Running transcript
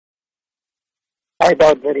I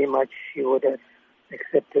doubt very much she would have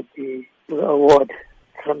accepted the award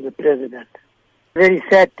from the President. Very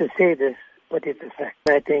sad to say this, but it's a fact.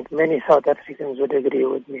 I think many South Africans would agree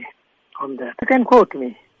with me on that. You can quote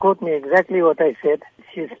me exactly what I said.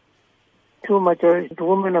 She's too much a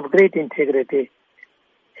woman of great integrity.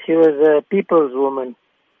 She was a people's woman.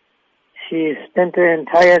 She spent her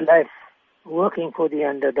entire life working for the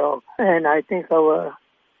underdog. And I think our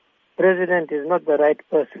President is not the right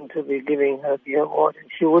person to be giving her the award. And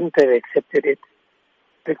she wouldn't have accepted it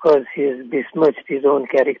because he has besmirched his own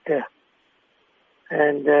character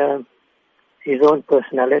and his own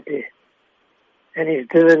personality. And he's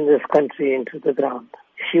driven this country into the ground.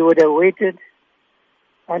 She would have waited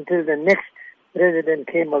until the next president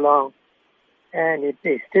came along, and if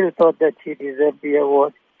they still thought that she deserved the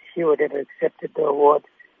award, she would have accepted the award,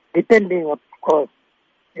 depending, of course,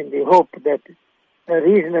 in the hope that a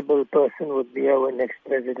reasonable person would be our next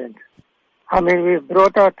president. I mean, we've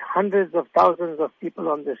brought out hundreds of thousands of people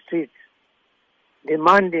on the streets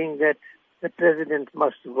demanding that the president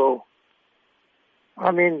must go.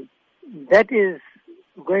 I mean, that is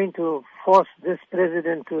going to force this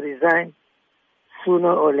president to resign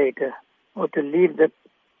sooner or later, or to leave the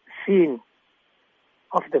scene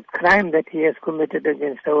of the crime that he has committed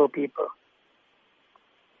against our people.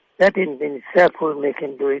 That in itself will make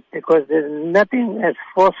him do it, because there's nothing as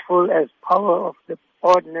forceful as power of the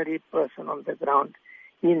ordinary person on the ground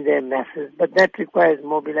in their masses, but that requires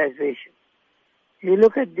mobilization. You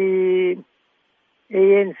look at the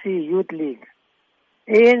ANC Youth League.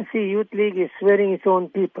 ANC Youth League is swearing its own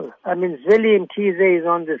people. I mean, Zweli Mkhize is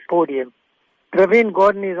on this podium. Praveen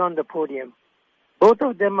Gordhan is on the podium. Both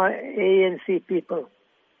of them are ANC people.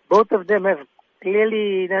 Both of them have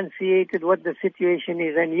clearly enunciated what the situation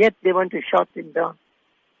is, and yet they want to shout it down.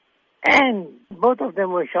 And both of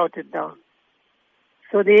them were shouted down.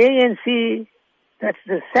 So the ANC, that's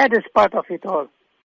the saddest part of it all.